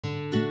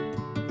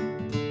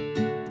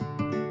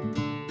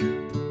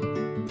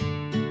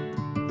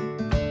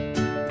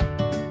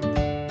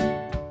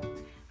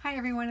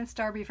it's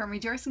Darby from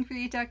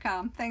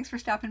rejoiceandcreate.com. Thanks for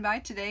stopping by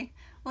today.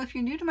 Well, if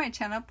you're new to my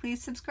channel, please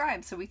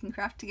subscribe so we can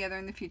craft together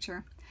in the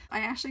future.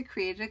 I actually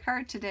created a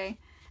card today,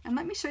 and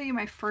let me show you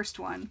my first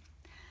one.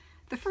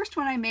 The first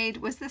one I made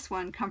was this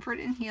one, Comfort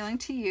and Healing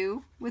to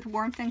You, with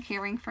Warmth and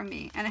Caring from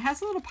Me. And it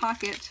has a little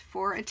pocket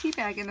for a tea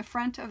bag in the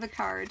front of the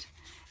card,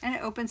 and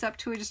it opens up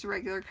to just a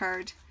regular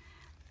card.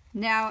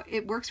 Now,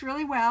 it works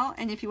really well,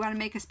 and if you want to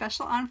make a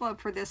special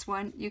envelope for this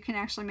one, you can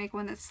actually make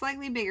one that's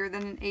slightly bigger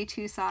than an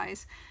A2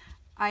 size.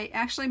 I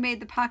actually made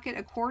the pocket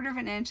 1/4 of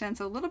an inch, and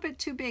it's a little bit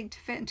too big to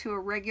fit into a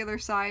regular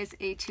size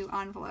A2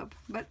 envelope,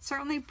 but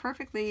certainly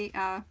perfectly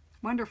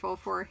wonderful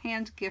for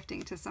hand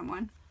gifting to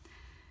someone.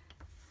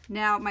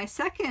 Now, my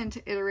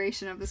second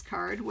iteration of this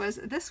card was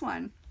this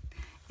one,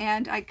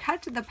 and I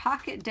cut the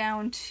pocket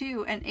down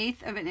to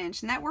 1/8 of an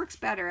inch, and that works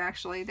better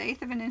actually. The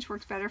 1/8 of an inch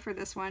works better for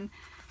this one,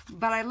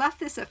 but I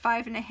left this at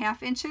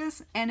 5.5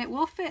 inches, and it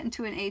will fit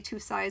into an A2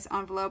 size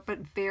envelope, but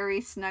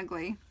very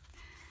snugly.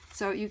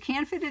 So you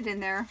can fit it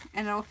in there,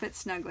 and it'll fit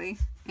snugly.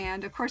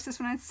 And of course, this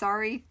one, I'm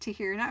sorry to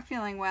hear you're not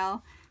feeling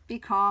well. Be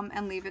calm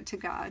and leave it to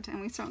God.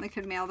 And we certainly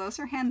could mail those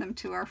or hand them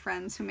to our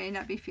friends who may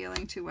not be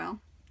feeling too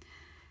well.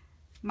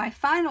 My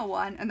final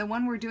one, and the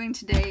one we're doing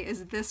today,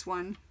 is this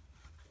one.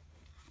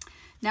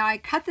 Now, I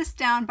cut this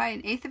down by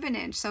 1/8 of an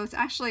inch, so it's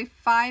actually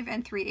 5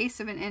 3/8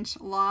 of an inch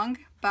long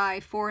by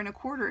 4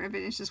 1/4 of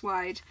an inches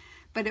wide,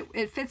 but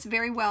it fits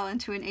very well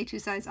into an A2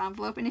 size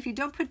envelope. And if you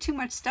don't put too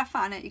much stuff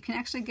on it, you can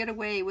actually get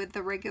away with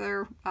the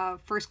regular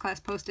first-class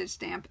postage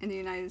stamp in the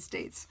United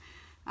States.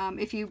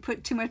 If you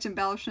put too much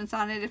embellishments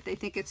on it, if they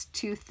think it's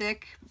too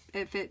thick,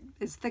 if it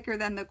is thicker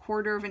than the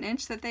 1/4 of an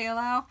inch that they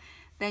allow,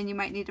 then you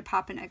might need to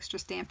pop an extra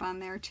stamp on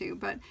there too.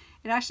 But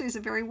it actually is a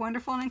very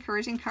wonderful and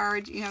encouraging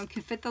card. You know, it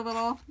can fit the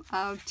little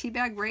tea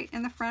bag right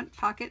in the front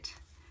pocket.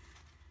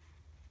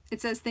 It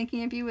says,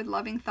 thinking of you with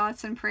loving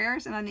thoughts and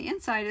prayers. And on the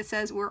inside it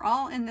says, we're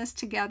all in this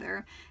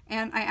together.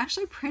 And I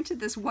actually printed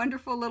this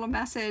wonderful little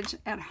message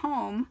at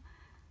home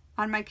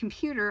on my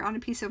computer on a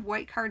piece of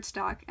white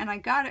cardstock. And I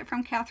got it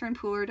from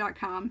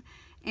catherinepooler.com.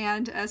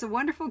 And as a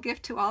wonderful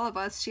gift to all of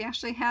us, she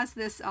actually has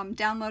this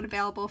download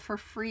available for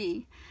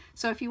free.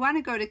 So if you want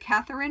to go to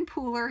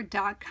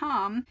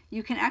catherinepooler.com,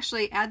 you can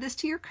actually add this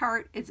to your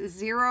cart. It's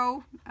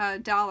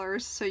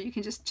 $0, so you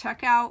can just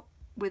check out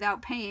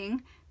without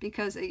paying,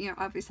 because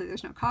obviously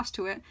there's no cost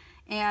to it,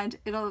 and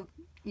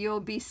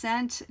you'll be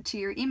sent to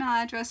your email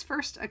address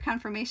first a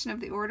confirmation of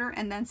the order,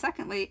 and then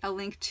secondly a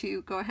link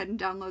to go ahead and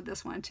download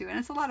this one too. And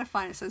it's a lot of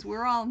fun. It says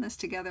we're all in this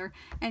together,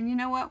 and you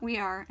know what, we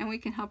are, and we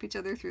can help each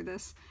other through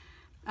this.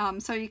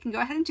 So you can go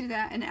ahead and do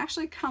that, and it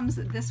actually comes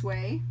this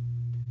way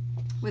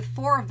with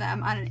 4 of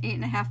them on an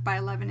 8.5 by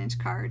 11 inch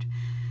card.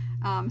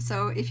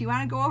 So if you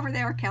want to go over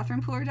there,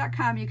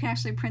 catherinepooler.com, you can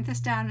actually print this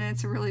down, and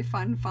it's a really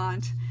fun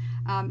font.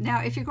 Now,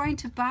 if you're going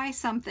to buy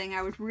something,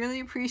 I would really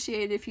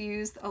appreciate if you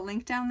used a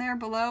link down there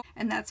below,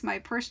 and that's my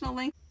personal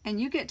link, and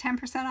you get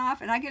 10%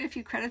 off, and I get a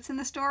few credits in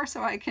the store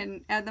so I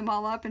can add them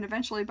all up and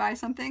eventually buy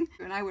something,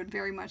 and I would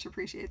very much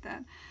appreciate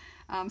that.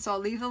 So I'll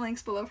leave the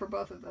links below for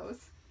both of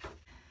those.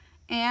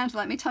 And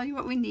let me tell you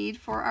what we need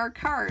for our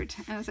card.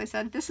 And as I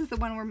said, this is the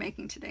one we're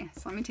making today.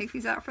 So let me take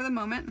these out for the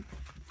moment.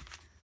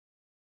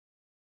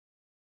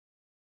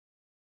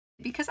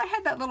 Because I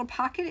had that little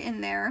pocket in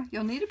there,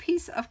 you'll need a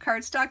piece of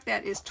cardstock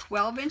that is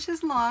 12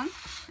 inches long.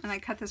 And I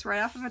cut this right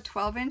off of a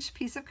 12-inch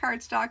piece of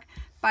cardstock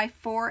by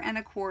 4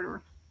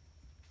 1/4.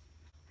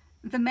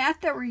 The mat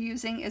that we're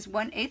using is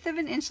 1/8 of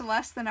an inch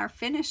less than our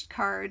finished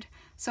card.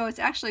 So it's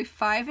actually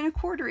 5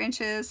 1/4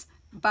 inches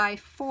by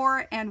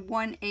 4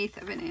 1/8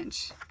 of an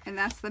inch, and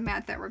that's the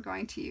mat that we're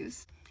going to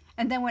use.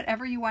 And then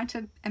whatever you want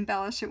to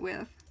embellish it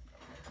with.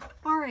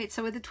 Alright,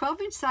 so with the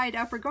 12-inch side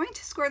up, we're going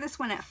to score this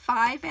one at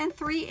 5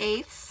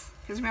 3/8,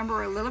 because remember,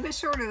 we're a little bit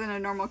shorter than a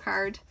normal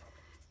card,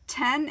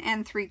 10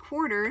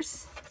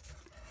 3/4,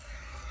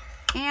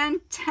 and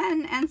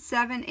 10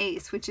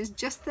 7/8, which is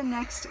just the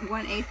next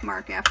 1/8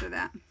 mark after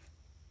that.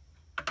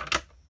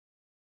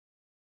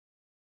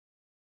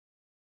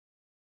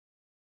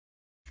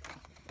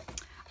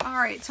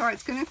 Alright, so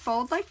it's going to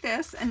fold like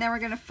this, and then we're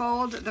going to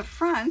fold the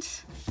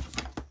front.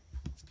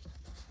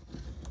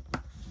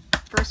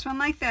 First one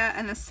like that,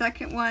 and the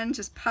second one,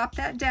 just pop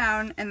that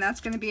down, and that's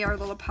going to be our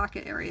little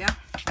pocket area.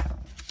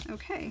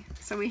 Okay,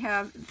 so we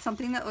have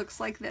something that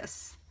looks like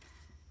this,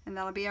 and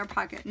that'll be our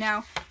pocket.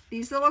 Now,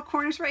 these little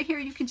corners right here,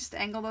 you can just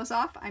angle those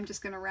off. I'm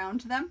just going to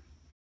round them.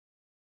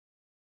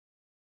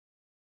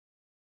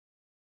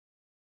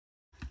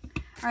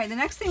 Alright, the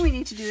next thing we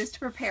need to do is to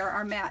prepare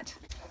our mat.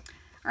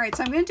 Alright,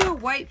 so I'm going to do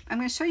I'm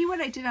going to show you what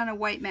I did on a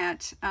white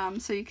mat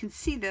so you can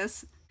see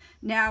this.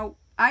 Now,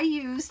 I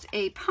used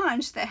a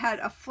punch that had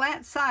a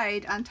flat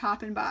side on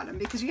top and bottom,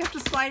 because you have to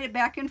slide it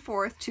back and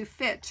forth to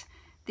fit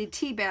the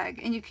tea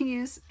bag. And you can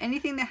use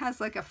anything that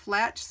has like a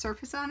flat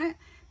surface on it,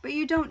 but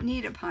you don't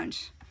need a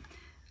punch.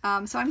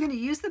 So I'm going to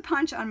use the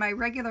punch on my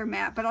regular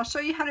mat, but I'll show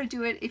you how to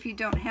do it if you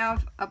don't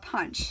have a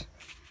punch.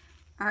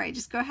 Alright,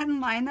 just go ahead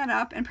and line that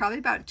up, and probably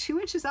about 2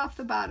 inches off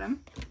the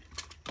bottom.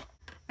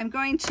 I'm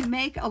going to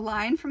make a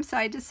line from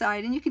side to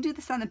side, and you can do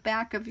this on the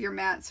back of your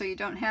mat so you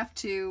don't have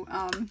to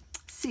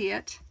see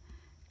it.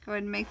 Go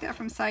ahead and make that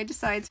from side to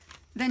side.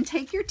 Then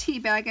take your tea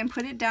bag and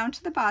put it down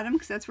to the bottom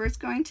because that's where it's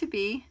going to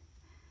be.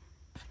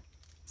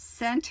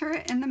 Center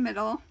it in the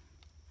middle,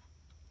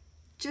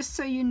 just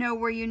so you know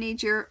where you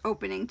need your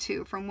opening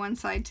to from one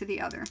side to the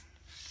other.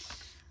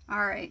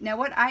 All right, now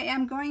what I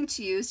am going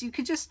to use, you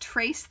could just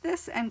trace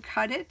this and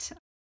cut it.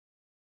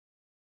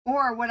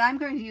 Or what I'm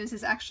going to use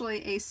is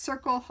actually a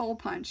circle hole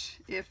punch,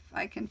 if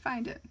I can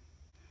find it.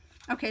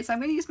 Okay, so I'm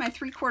going to use my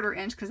 3/4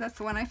 inch because that's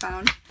the one I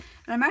found.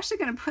 And I'm actually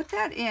going to put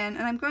that in,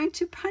 and I'm going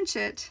to punch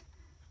it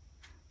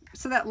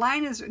so that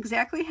line is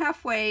exactly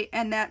halfway,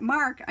 and that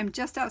mark, I'm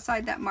just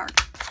outside that mark.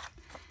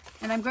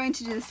 And I'm going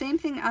to do the same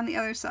thing on the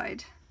other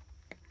side.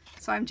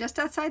 So I'm just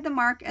outside the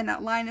mark, and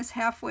that line is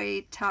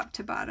halfway top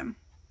to bottom.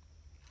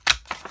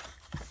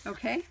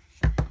 Okay,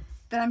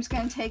 then I'm just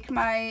going to take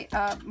my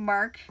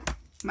mark,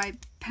 my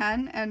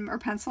pen or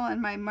pencil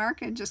and my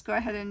mark, and just go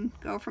ahead and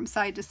go from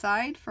side to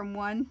side, from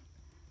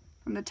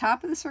the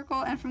top of the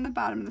circle and from the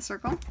bottom of the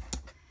circle.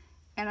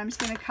 And I'm just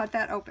going to cut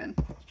that open.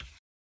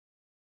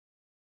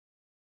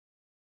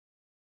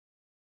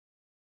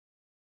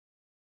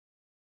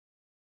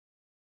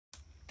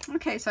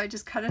 Okay, so I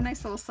just cut a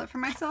nice little slit for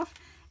myself,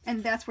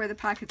 and that's where the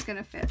pocket's going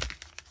to fit.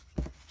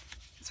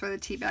 That's where the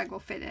tea bag will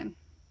fit in.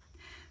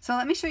 So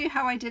let me show you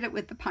how I did it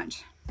with the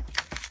punch.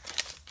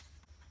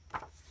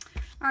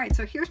 All right,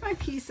 so here's my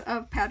piece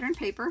of pattern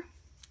paper,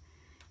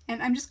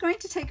 and I'm just going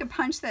to take a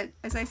punch that,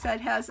 as I said,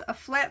 has a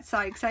flat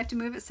side because I have to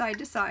move it side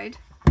to side.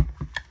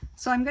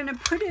 So I'm going to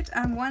put it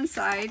on one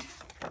side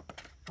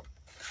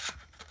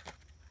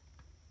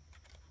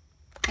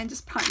and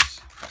just punch.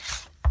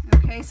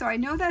 Okay, so I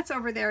know that's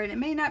over there, and it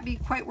may not be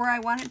quite where I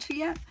want it to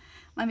yet.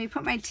 Let me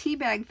put my tea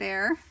bag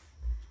there.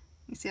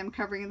 You see I'm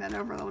covering that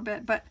over a little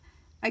bit, but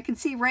I can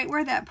see right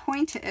where that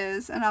point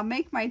is, and I'll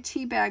make my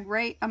tea bag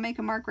I'll make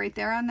a mark right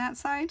there on that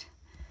side.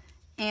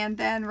 And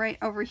then right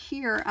over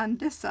here on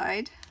this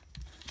side.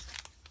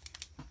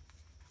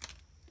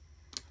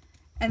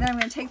 And then I'm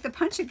going to take the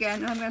punch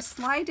again, and I'm going to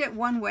slide it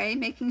one way,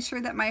 making sure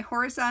that my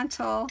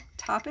horizontal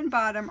top and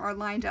bottom are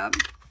lined up,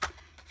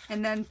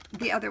 and then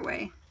the other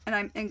way.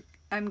 And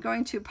I'm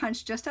going to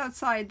punch just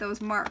outside those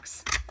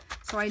marks,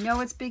 so I know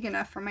it's big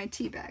enough for my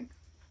tea bag.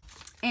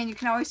 And you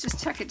can always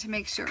just check it to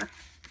make sure.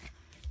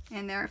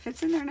 And there, it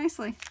fits in there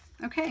nicely.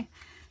 Okay,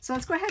 so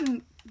let's go ahead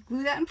and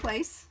glue that in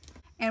place.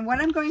 And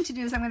what I'm going to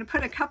do is I'm going to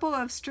put a couple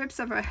of strips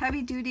of a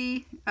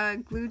heavy-duty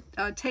glue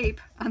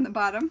tape on the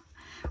bottom,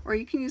 or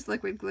you can use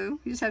liquid glue.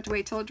 You just have to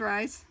wait till it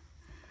dries.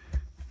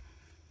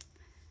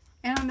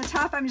 And on the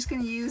top, I'm just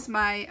going to use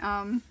my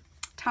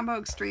Tombow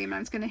Extreme.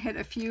 I'm just going to hit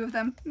a few of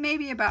them,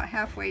 maybe about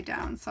halfway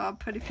down. So I'll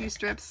put a few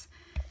strips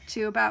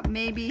to about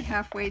maybe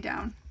halfway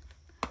down.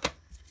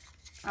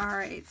 All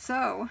right,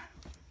 so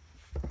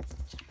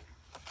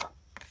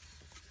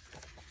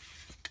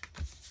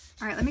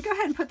all right, let me go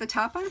ahead and put the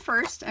top on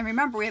first. And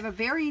remember, we have a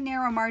very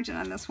narrow margin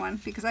on this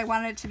one because I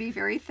wanted it to be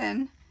very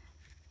thin.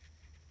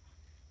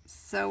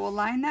 So we'll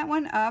line that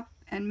one up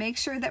and make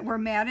sure that we're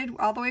matted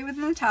all the way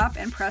within the top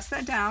and press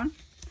that down.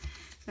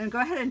 Then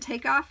go ahead and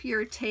take off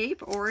your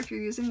tape, or if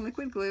you're using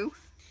liquid glue.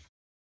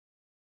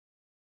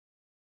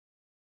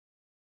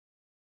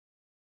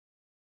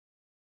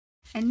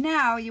 And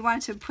now you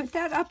want to put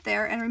that up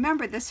there, and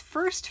remember this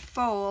first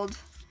fold,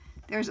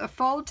 there's a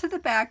fold to the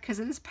back because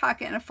it is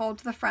pocket and a fold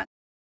to the front.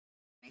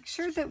 Make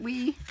sure that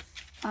we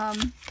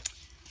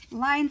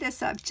line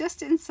this up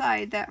just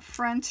inside that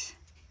front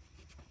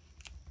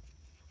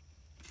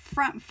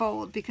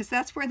fold, because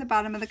that's where the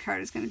bottom of the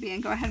card is going to be,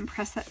 and go ahead and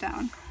press that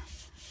down.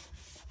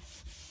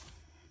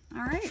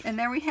 All right, and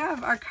there we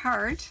have our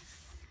card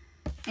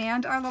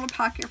and our little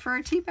pocket for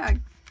our tea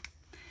bag.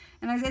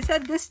 And as I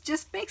said, this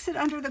just makes it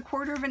under the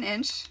 1/4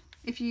 inch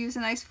if you use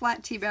a nice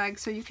flat tea bag,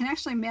 so you can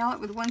actually mail it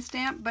with one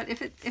stamp, but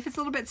if it's a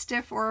little bit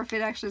stiff, or if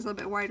it actually is a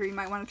little bit wider, you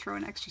might want to throw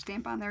an extra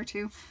stamp on there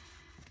too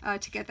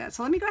to get that.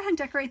 So let me go ahead and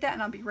decorate that,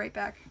 and I'll be right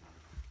back.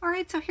 All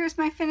right, so here's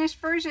my finished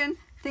version.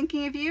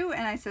 Thinking of you,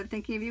 and I said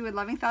thinking of you with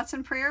loving thoughts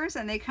and prayers,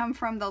 and they come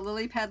from the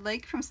Lily Pad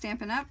Lake from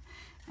Stampin' Up.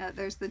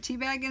 There's the tea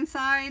bag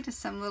inside,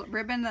 some little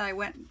ribbon that I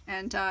went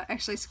and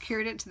actually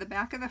secured it to the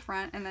back of the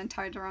front and then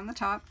tied it around the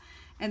top.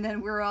 And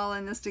then we're all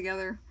in this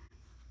together,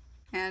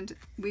 and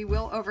we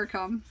will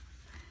overcome.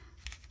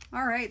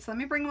 All right, so let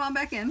me bring them all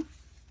back in.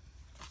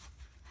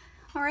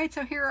 All right,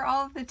 so here are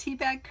all of the tea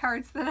bag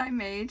cards that I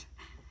made.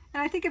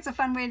 And I think it's a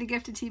fun way to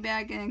gift a tea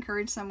bag and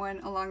encourage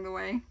someone along the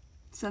way.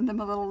 Send them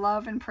a little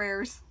love and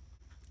prayers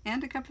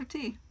and a cup of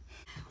tea.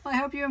 Well, I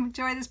hope you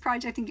enjoy this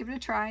project and give it a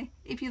try.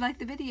 If you like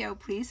the video,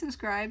 please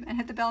subscribe and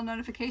hit the bell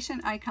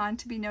notification icon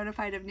to be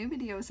notified of new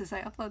videos as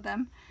I upload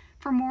them.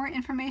 For more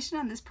information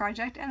on this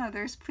project and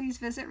others, please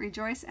visit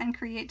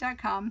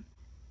rejoiceandcreate.com.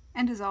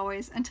 And as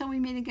always, until we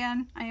meet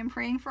again, I am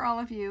praying for all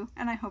of you,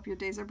 and I hope your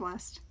days are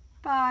blessed.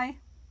 Bye!